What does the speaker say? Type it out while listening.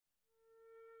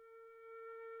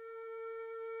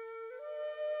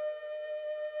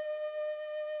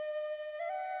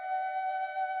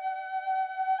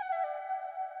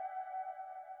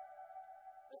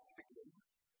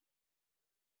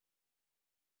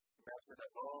picture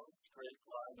that long, straight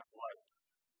line of light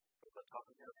from the top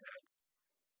of your head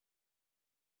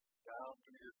down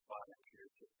through your spine to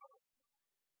your cheekbone.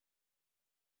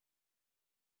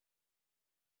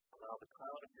 Allow the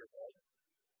crown of your head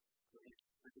to reach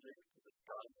freely to the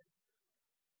sky.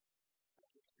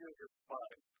 And just feel your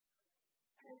spine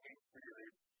hanging freely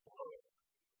below it.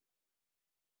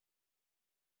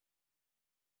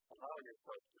 Allow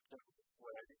yourself to gently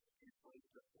sway easily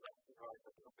just left and right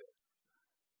a little bit.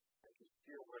 And just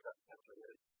feel where that center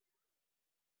is.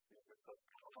 Feel yourself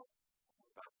calm and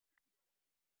back.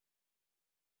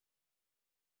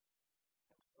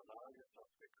 And just allow yourself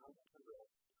to come to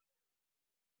rest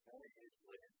very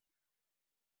easily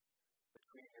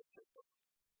between your cheekbones.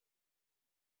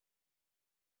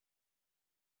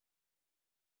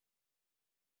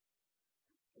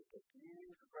 Just take a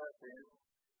deep breath in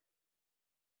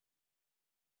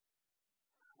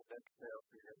and exhale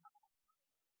through your mouth.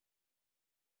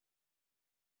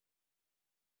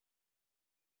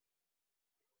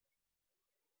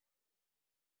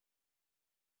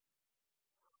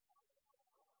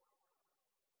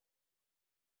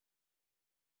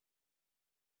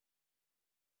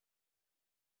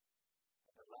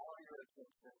 Allow your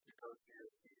attention to go to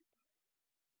your feet.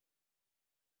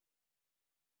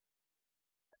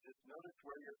 And just notice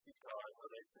where your feet are in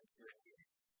relation to your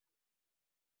knees.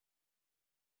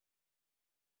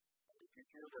 And if you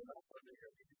feel they're not under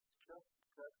your knees, just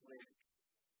gently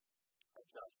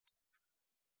adjust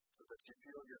so that you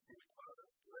feel your feet are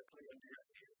directly under your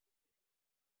knees.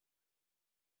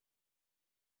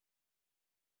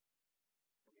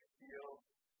 And you feel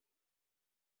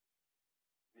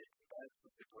the expanse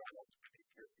of the ground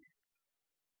beneath your feet.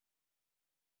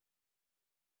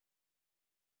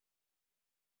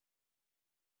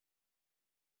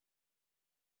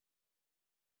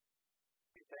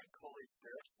 We thank Holy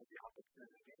Spirit for the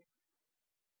opportunity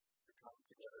to come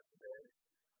together today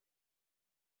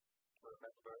to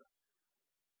remember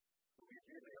who we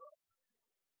really are.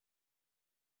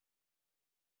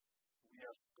 We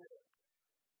are spirit.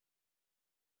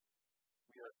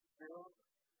 We are still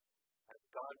as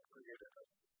God created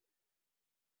us.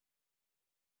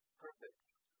 Perfect.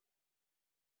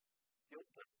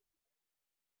 Guiltless.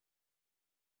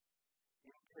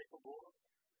 Incapable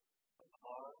of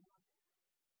harm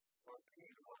or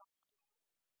being harmed.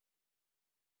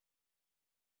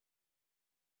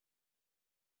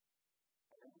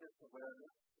 And in this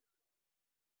awareness,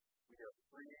 we are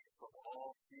free from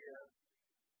all fear,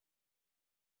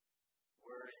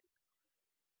 worry,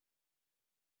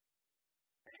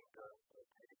 anger, or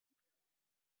pain.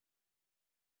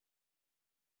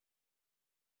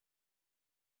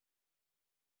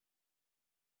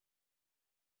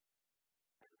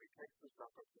 And we take this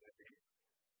opportunity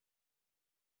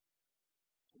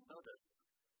to notice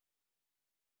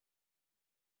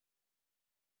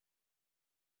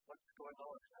what's going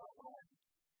on in our mind.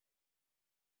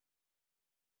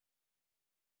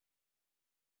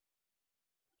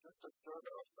 Just observe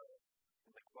ourselves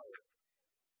in the quiet.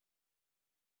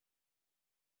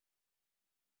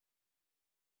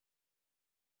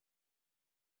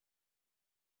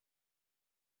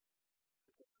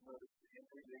 Just notice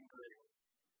any lingering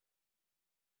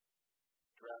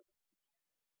stress,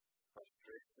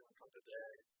 frustration from the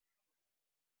day,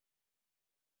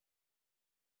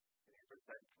 any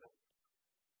resentment,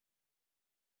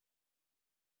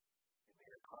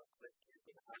 any conflict you've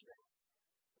been having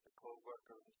with a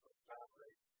co-worker or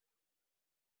family.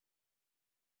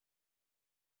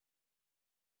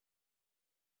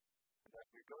 And as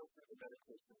we go through the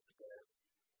meditation today,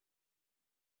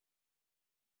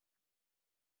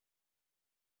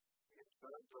 we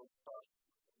observe those thoughts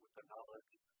with the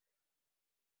knowledge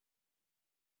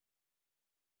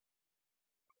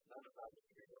none of that is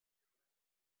real,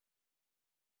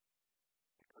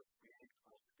 because we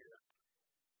are spirit.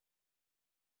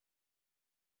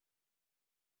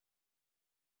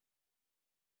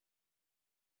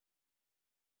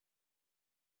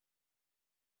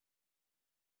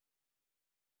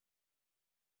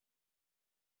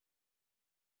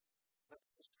 Let's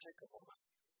just take a moment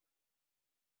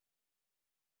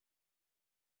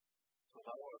to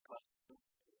allow our consciousness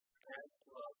to scan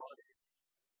through our body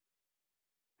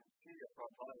and see if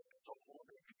our mind is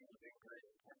holding any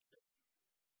lingering tension.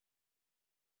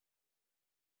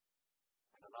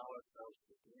 And allow ourselves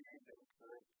to breathe into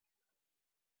it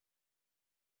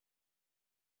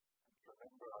and to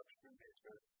remember our true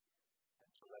nature and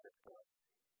to let it go.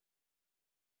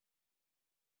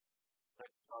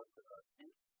 Let's start with our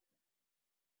feet.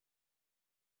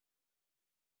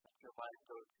 Let your mind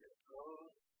go to your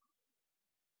toes.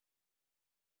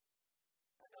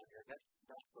 And on your next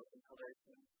natural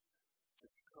inhalation,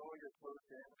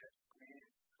 close in and squeeze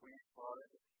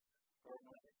hard,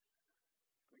 firmly.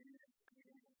 Squeeze.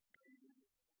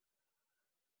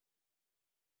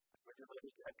 When you're ready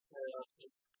to exhale,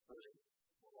 just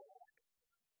relax.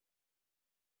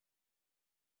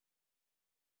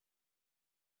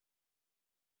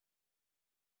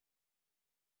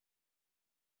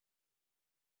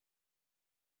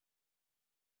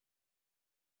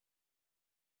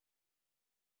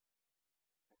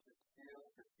 And just feel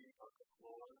your feet on the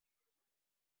floor.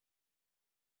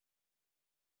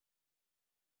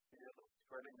 Feel them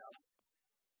spreading out.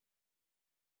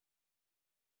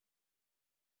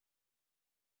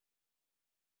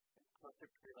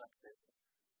 Perfect relaxation.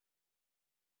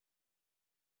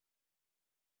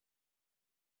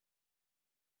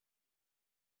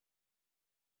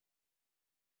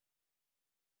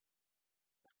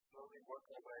 And slowly work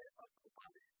our way up the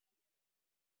body.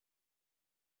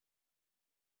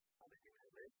 On the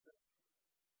inhalation,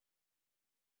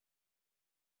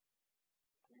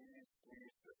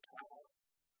 squeeze your calves,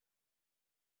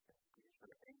 and squeeze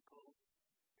your ankles.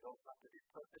 You don't have to be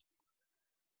perfect.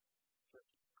 Just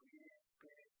squeeze,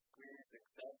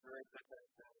 exaggerate the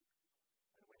tension.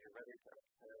 And when you're ready to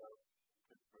exhale,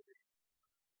 just release.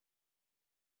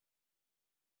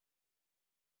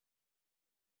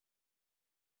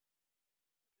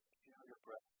 Just feel your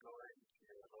breath going to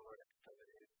your lower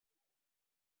extremities.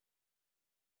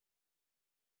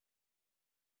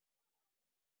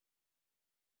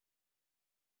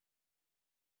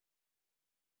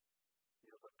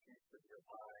 Feel the peace of your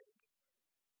mind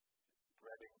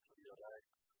spreading through your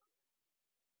legs,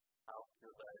 out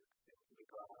your legs, into the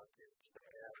ground, into the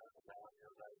air, around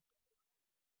your legs.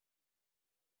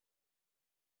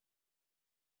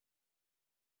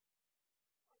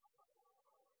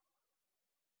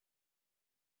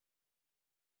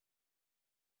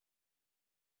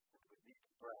 And with each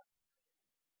breath,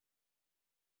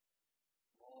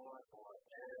 more and more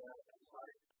air and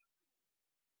light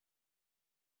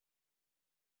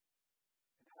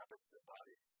inhabits your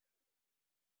body.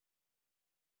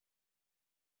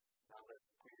 Now let's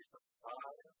squeeze the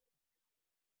thighs,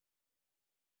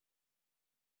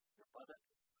 your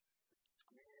buttocks.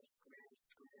 Squeeze.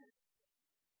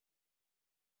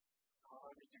 As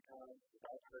hard as you can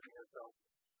without hurting yourself.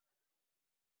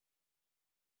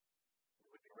 And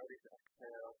when you're ready to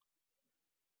exhale,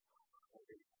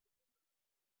 release.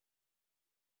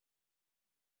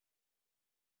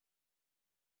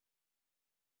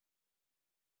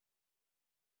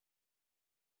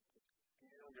 Just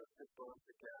feel your hip bones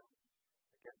again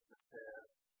against the chair.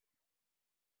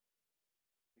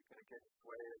 You can again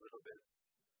sway a little bit.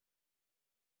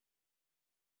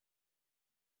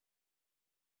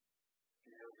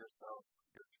 Feel yourself,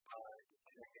 your spine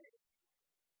swinging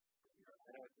with your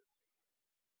head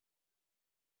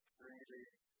freely.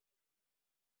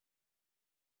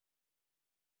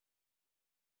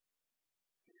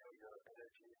 Feel your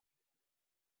energy.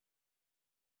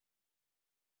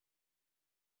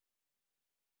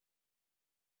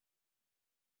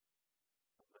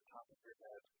 From the top of your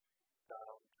head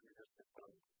down through your sit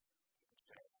bones to the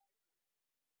chair.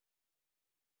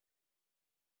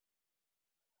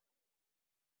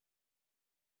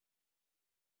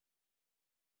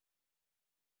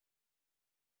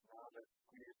 Now let's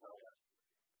squeeze our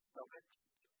stomach,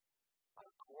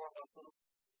 our core muscles,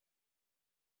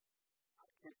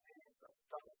 our kidneys, our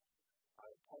stomach, our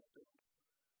intestines,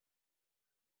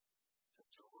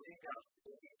 to wring out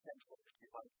any tension that you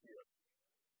might feel.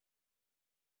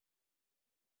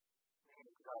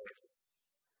 Anxiety.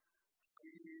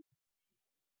 Squeeze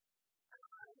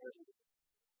and release.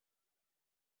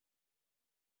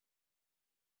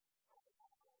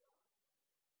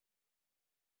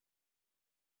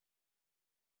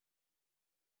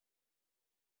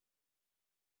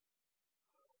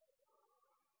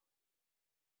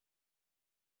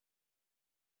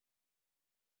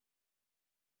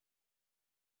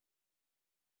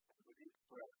 And with each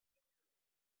breath,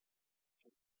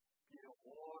 just feel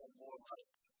more and more light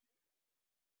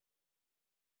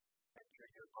enter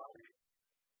your body,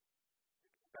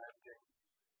 expanding,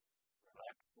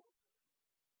 relaxing.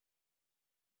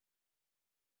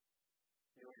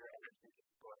 Feel your energy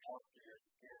going out through your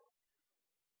skin,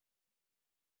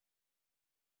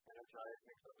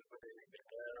 energizing, liberating the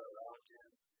air around you,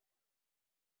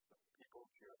 the people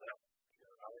to your left, to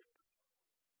your right,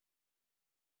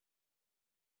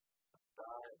 the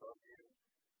sky above you,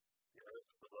 the earth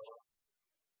below.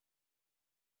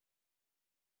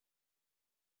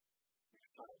 You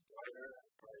shine brighter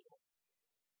and brighter.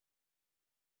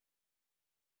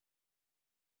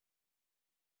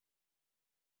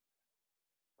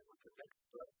 And with the next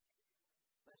breath,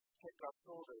 let's take our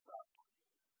shoulders up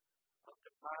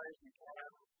as high as we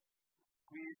can.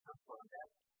 Squeeze the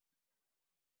forehead.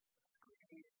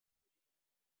 Squeeze.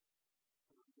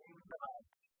 Lean back.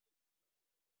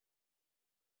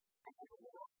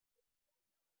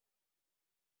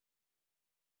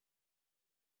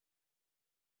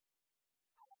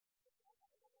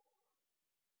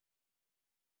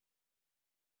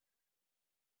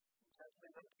 Gently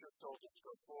lift your shoulders,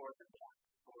 go forward and back,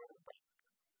 forward and back.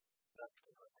 Left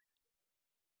and right.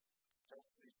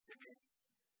 Gently singing.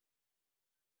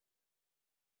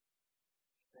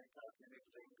 Shake out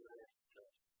anything good and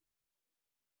stress.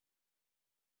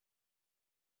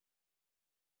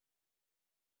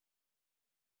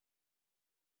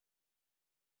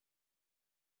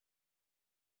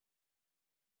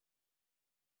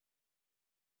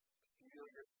 Feel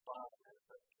your spine as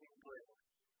a tingling,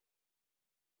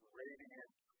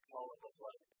 radiant column of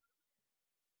light.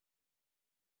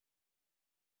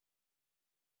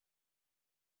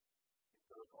 It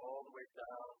goes all the way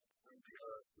down through the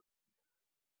earth,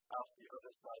 out the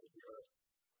other side of the earth.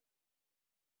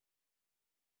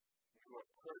 You are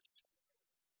perched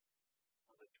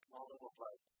on this column of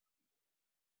light.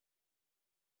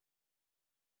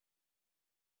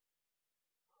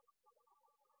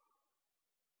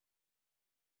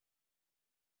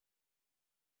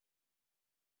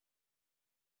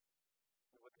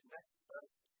 And with the next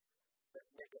breath,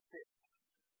 let's make a fist.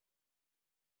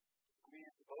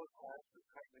 Squeeze both hands as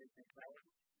tightly as you can.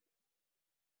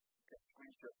 You can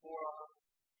squeeze your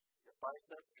forearms, your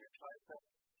biceps, your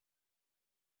triceps.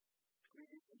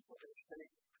 Squeeze and put a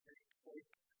shake.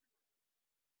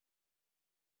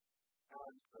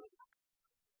 And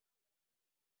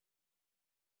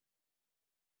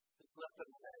just let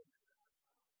them hang.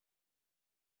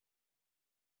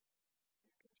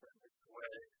 You can turn this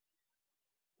way.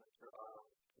 Let your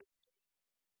arms just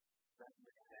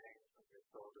gently hang from your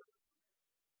shoulders.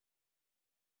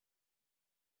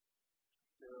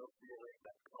 Still feeling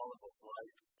that column of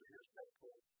light to your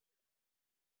center.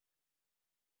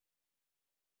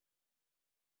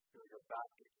 Feel your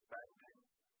back expanding.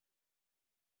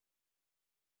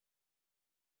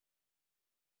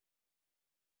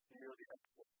 Feel the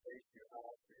extra space you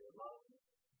have for your lungs.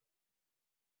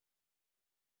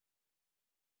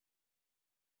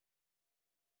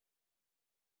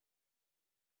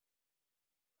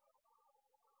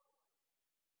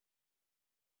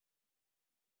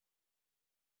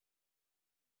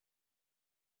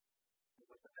 And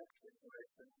with the next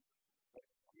inhalation, let's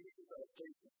squeeze our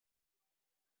faces.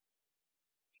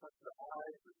 Shut the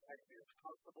eyes as tightly as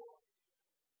possible.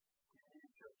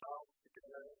 Squeeze your mouth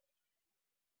together.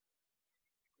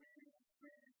 Squeeze.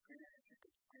 You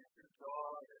can squeeze your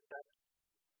jaw and your neck.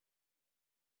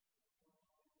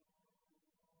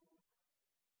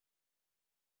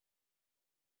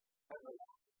 And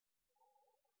relax.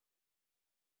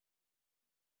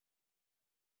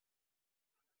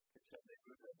 You can gently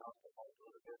move your mouth a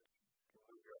little bit. You can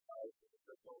move your eyes a little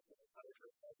bit open and tighter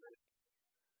and tighter.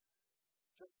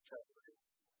 Just gently.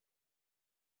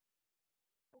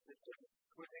 And just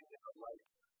putting in the light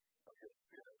of your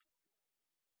spirit.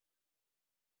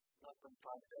 Let them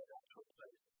find their natural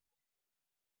place.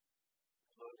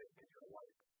 Floating in your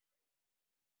light.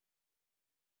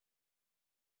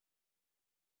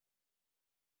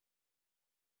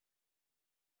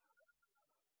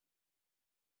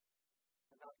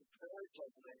 And now very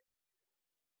gently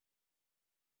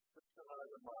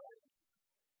crystallize the mind.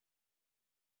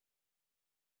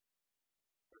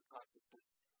 Your consciousness.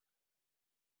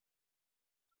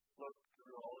 Look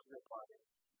through all of your body.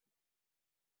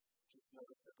 Just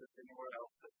notice if there's anywhere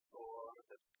else that's sore or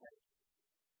that's tense.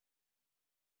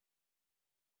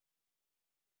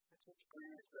 And just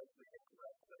breathe gently into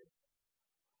that place.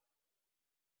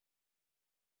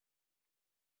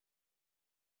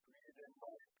 Breathe in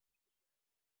light.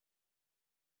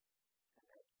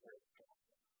 And exhale strong.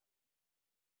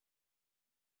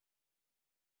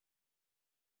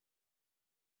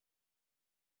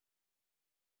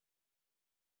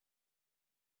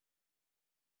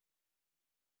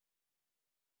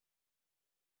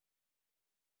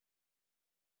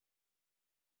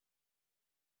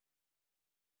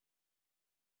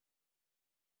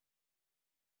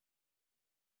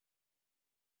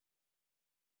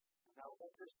 Now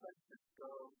let your senses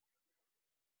go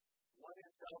 1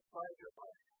 inch outside your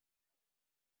body.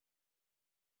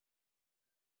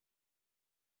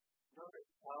 Notice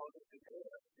how the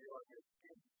air feel on your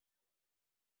skin.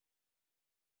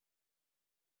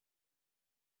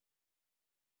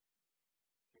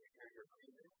 Do you hear your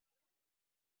breathing?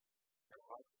 Your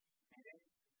heart beating?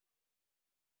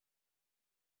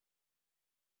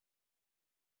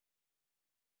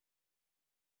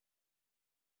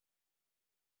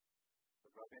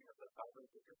 dripping of the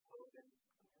fabric of your clothing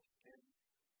on your skin.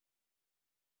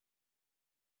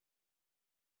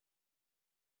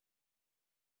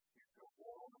 You feel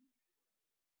warm.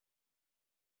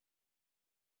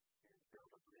 You feel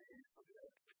the breeze of the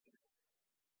atmosphere.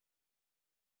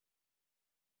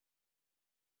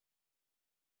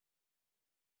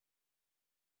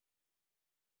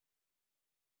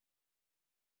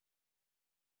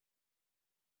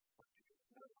 What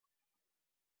you know.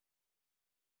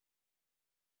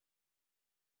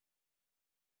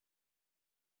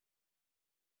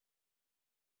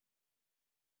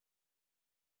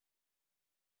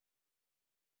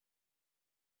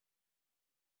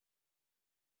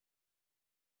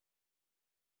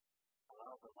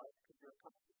 Allow the light of your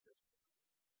consciousness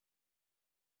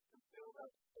to fill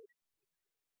that space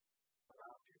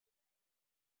around you.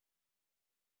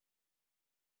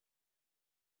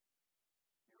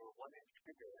 You are 1 inch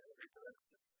bigger in every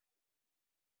direction.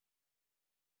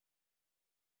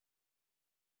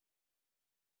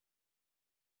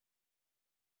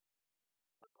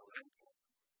 The potential,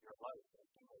 your life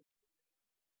accumulates,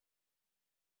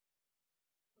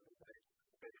 illuminates the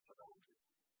space around you.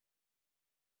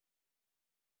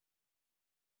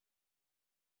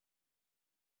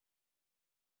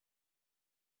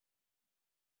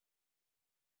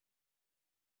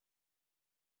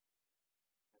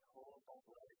 And hold that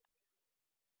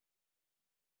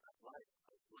light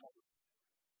of love,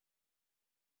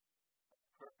 of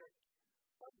perfect,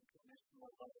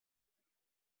 unconditional love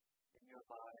in your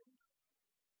mind,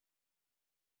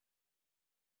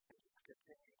 and just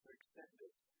continue to extend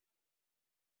it.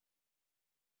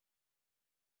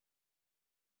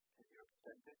 And you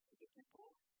extend it to the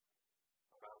people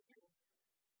around you.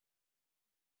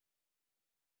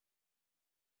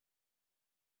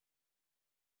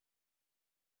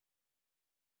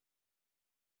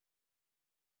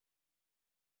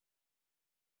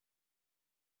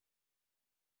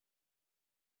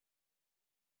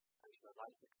 As your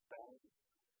light expands,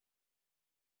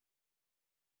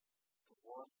 the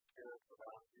warm spirit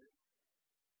around you,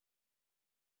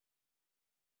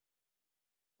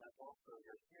 and also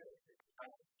your spirit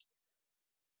expands.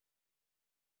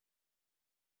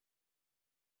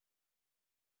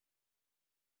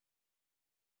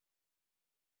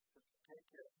 Just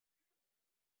take in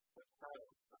the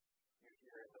sounds you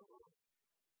hear in the room.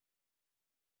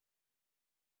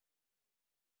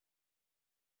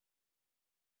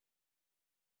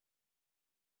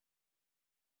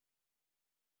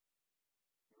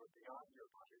 You are beyond your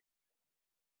body.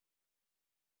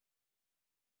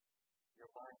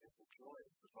 Your mind is enjoying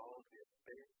all of the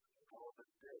space and all of the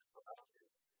spirit around you.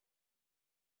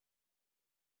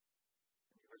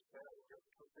 And you are sharing your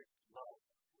perfect love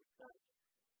with them,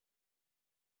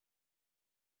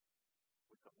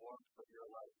 with the warmth of your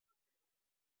life.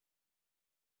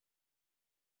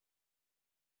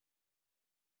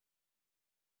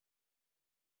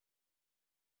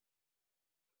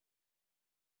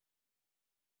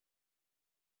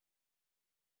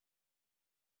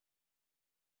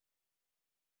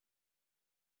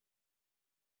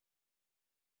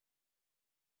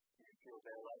 You feel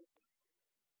their light,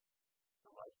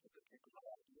 the light of the people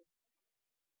around you.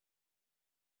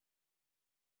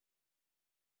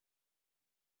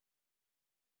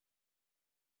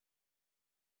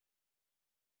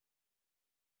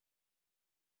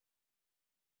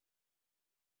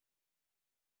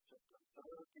 Just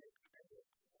observe the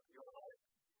experience of your life,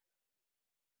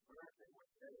 merging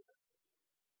with theirs.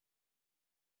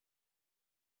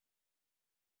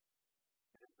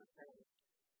 It is the same.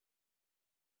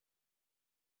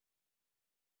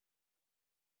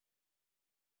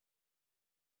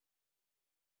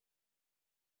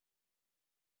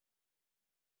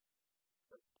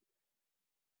 Just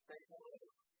say hello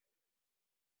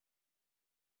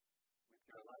with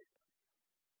your light.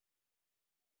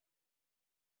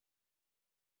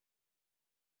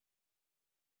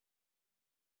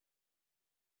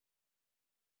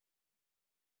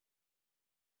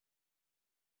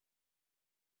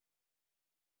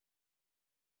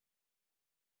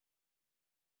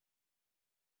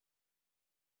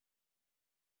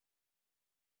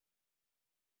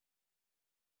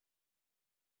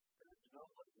 There is no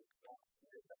one who can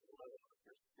say that hello of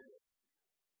your spirit.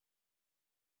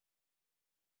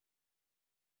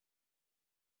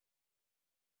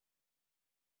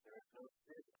 There is no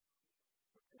spirit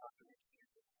who cannot reach you.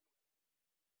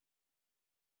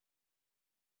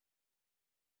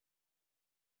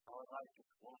 Our life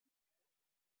is one.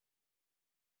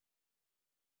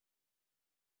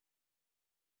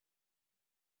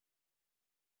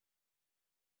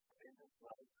 In this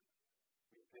life,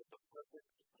 we feel the perfect,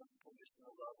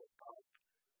 unconditional love of God.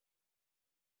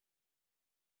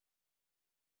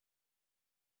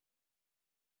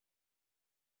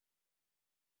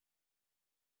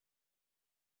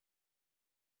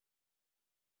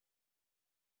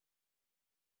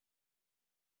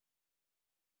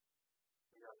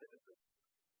 innocence.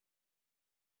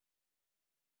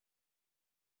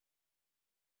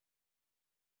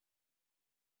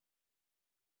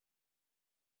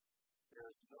 There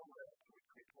is nowhere in which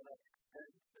we cannot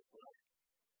extend this life.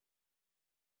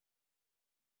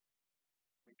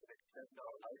 We can extend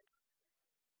our life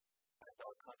and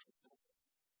our consciousness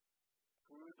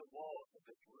through the walls of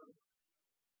this room,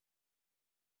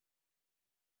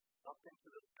 up into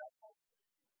the sky,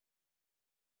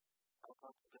 up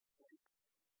onto the street,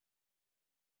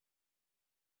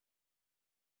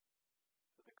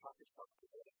 to the coffee shop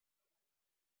today.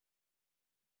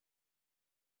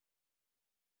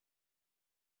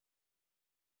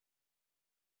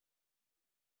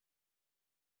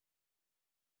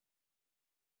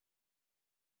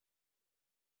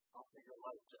 Offer your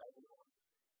life to everyone,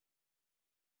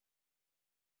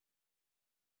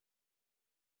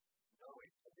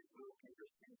 knowing that it will be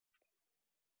received.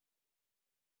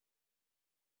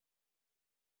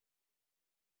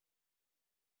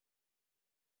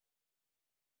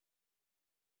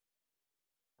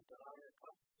 And allow your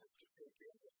consciousness to take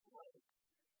in this light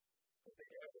of the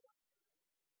air,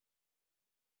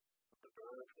 of the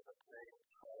birds and the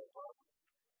planes high above,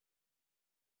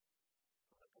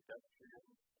 of the pedestrian,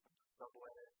 of the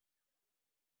subway,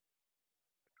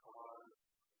 the cars,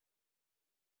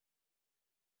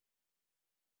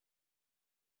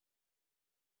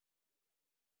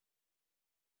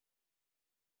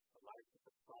 the light of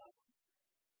the sun,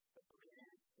 the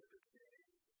breeze through the trees.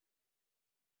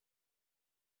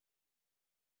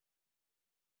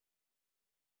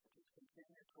 And just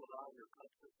continue to allow your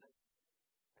consciousness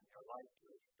and your light to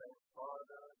extend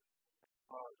farther and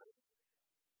farther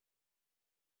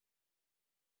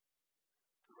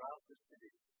throughout the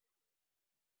city.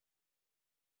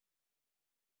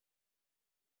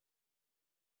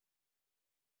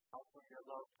 Offer your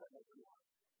love to everyone.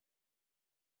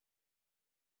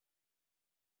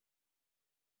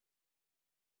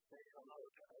 Say hello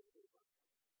to everyone.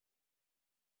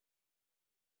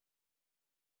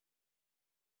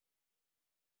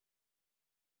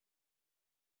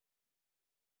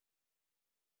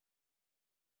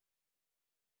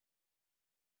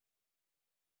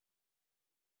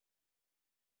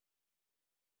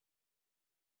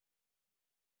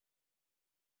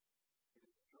 It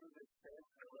is through this same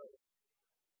hello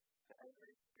to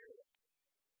every spirit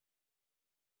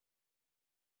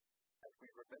as we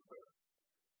remember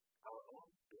our own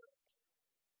spirit,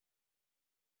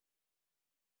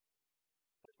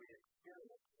 as we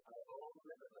experience our own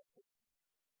limitlessness,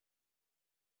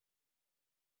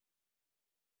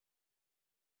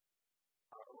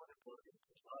 our own ability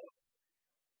to love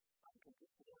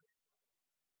unconditionally.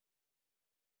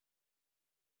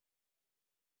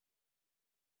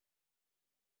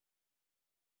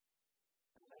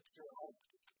 And let your heart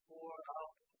just pour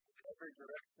out in every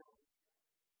direction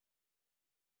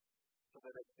so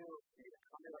that it fills the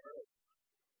entire earth.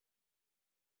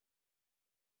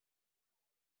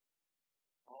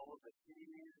 All of the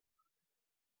seas,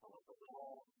 all of the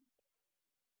land,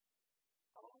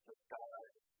 all of the sky,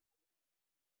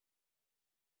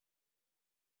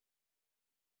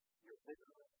 your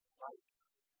vigilance, light,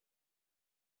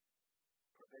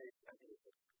 pervades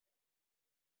everything.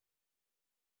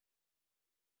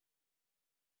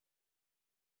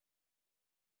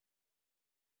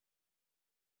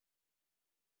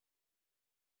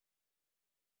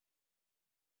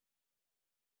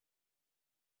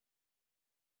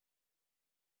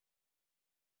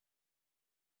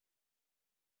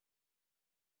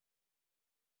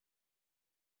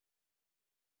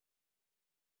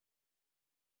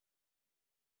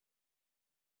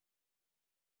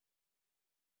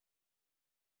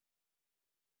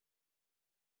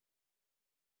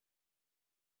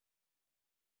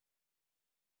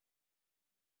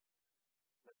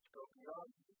 Let's go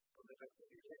beyond the limits of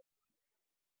the earth.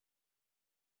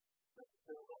 Let's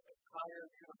fill the entire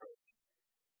universe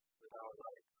with our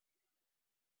light.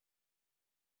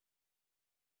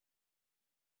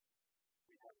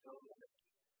 We have no limit.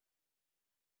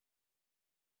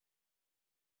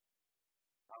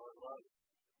 Our love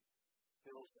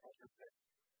fills everything.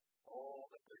 All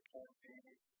that there can be,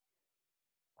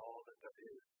 all that there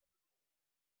is.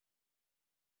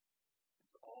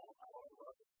 It's all our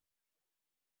love.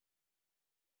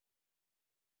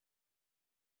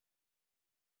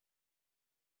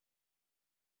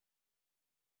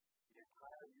 The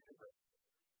entire universe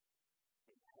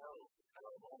is held in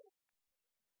our moment.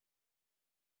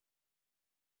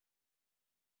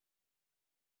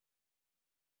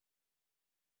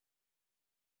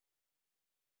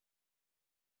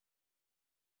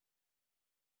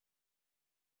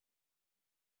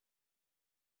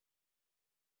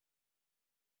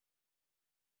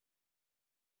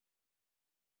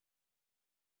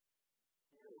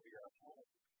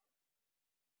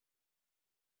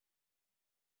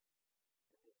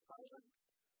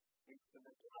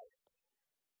 infinite light.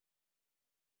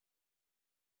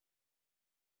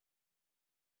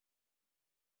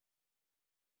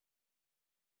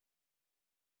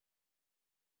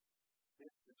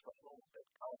 This is the home that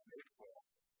God made for us.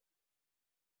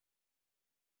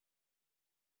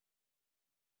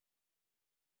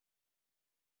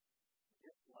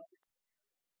 This light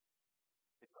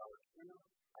is our true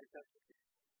identity.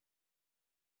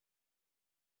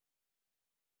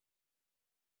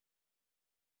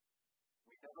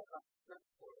 We never have to search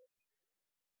for it.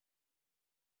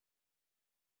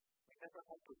 We never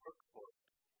have to look for it.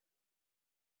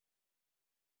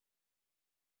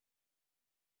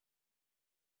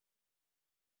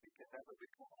 We can never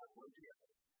become unworthy of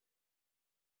it.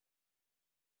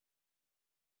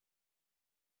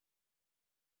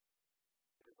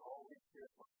 It is always here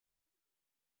for us.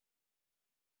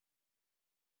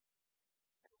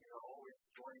 And we are always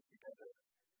joined together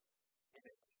in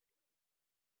it,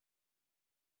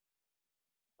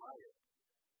 by it.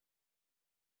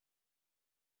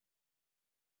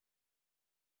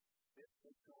 This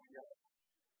is who we are.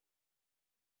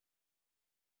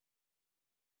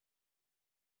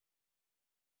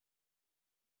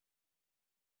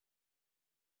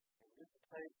 In this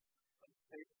place of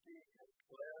safety and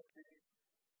clarity,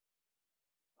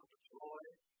 of joy,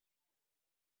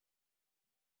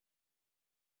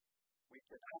 we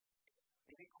can ask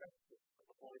any question of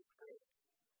the Holy Spirit.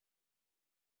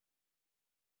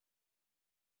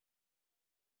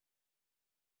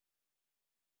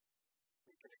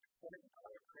 We can extend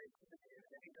our creativity in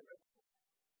any direction.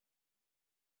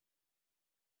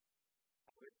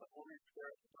 And with the Holy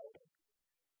Spirit's guidance,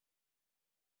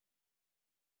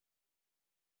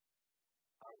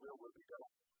 our will be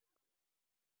done.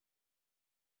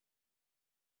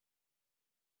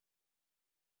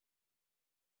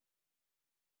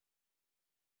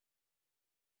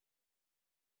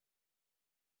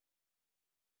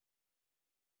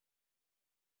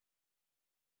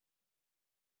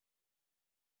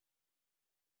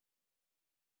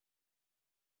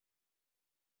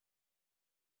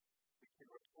 We can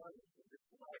return to this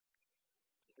life,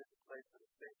 to this place of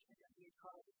safety any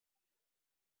time,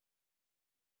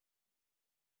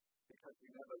 because we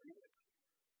never leave it.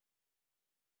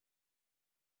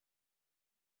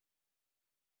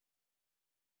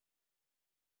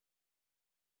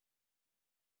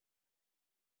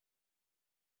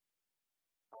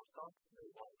 Our thoughts may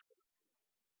wander,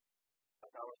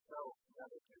 but ourselves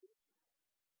never do.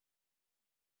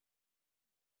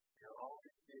 We are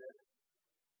always here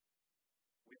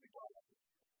with God,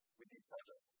 with each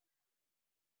other.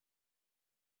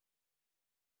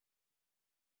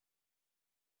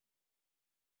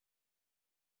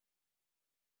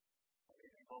 At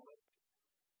any moment,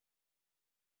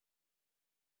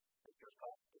 if your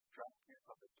thoughts distract you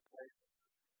from its place,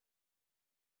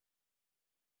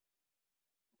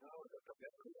 know that the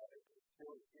memory of it is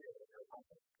still here in your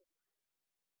mind,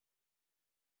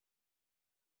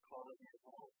 calling you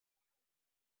home,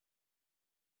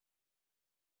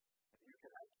 and you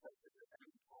can access it at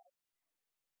any time.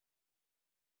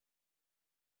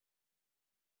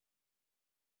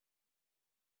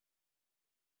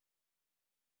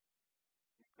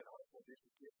 You can also this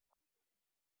gift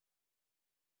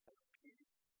of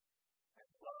peace and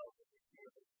love and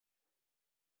healing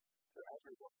to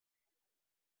everyone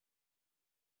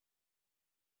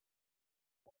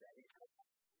at any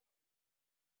time,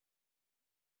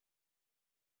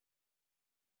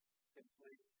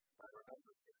 simply by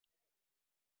remembering it.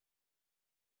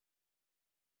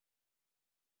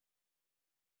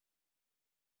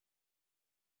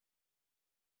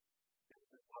 This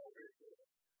is how we're here.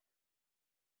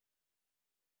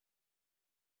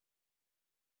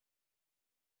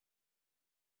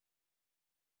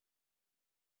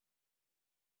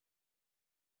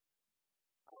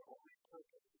 Our only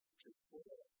purpose is to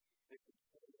share this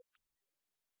experience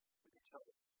with each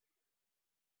other.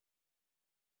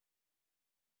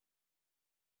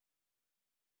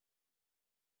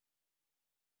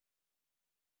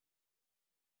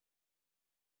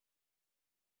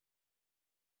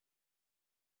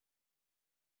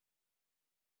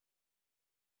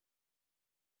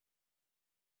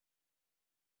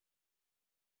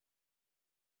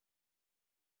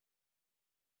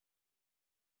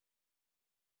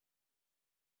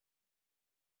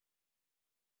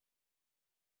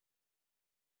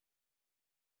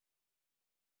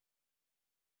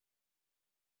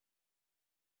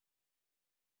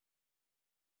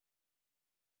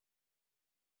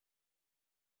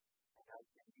 And as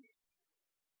we meet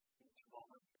each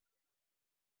moment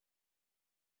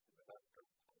in the best of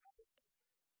tonight,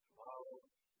 tomorrow,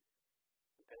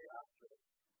 the day after,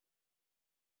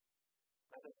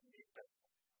 let us meet them.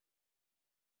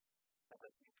 Let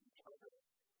us meet each other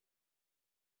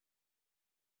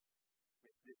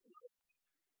with this love.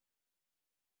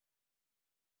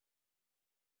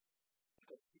 Let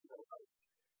us see the light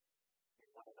in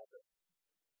one another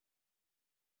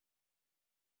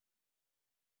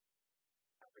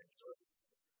and rejoice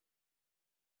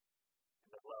in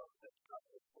the love that God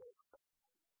has poured on us.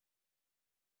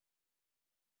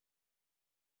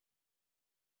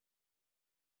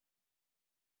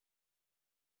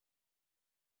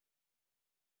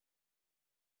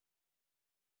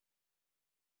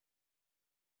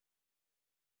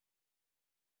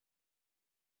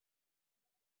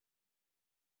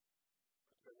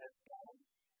 Put your head down,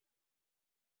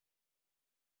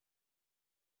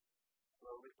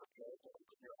 slowly prepare to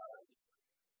open your eyes,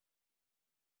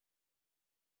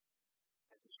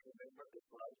 and just remember this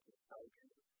light inside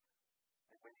you.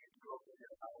 And when you do open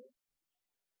your eyes,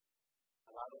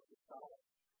 allow it to shine.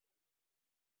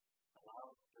 Allow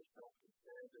yourself to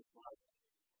share this light,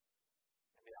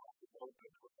 and the eyes is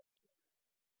open for it.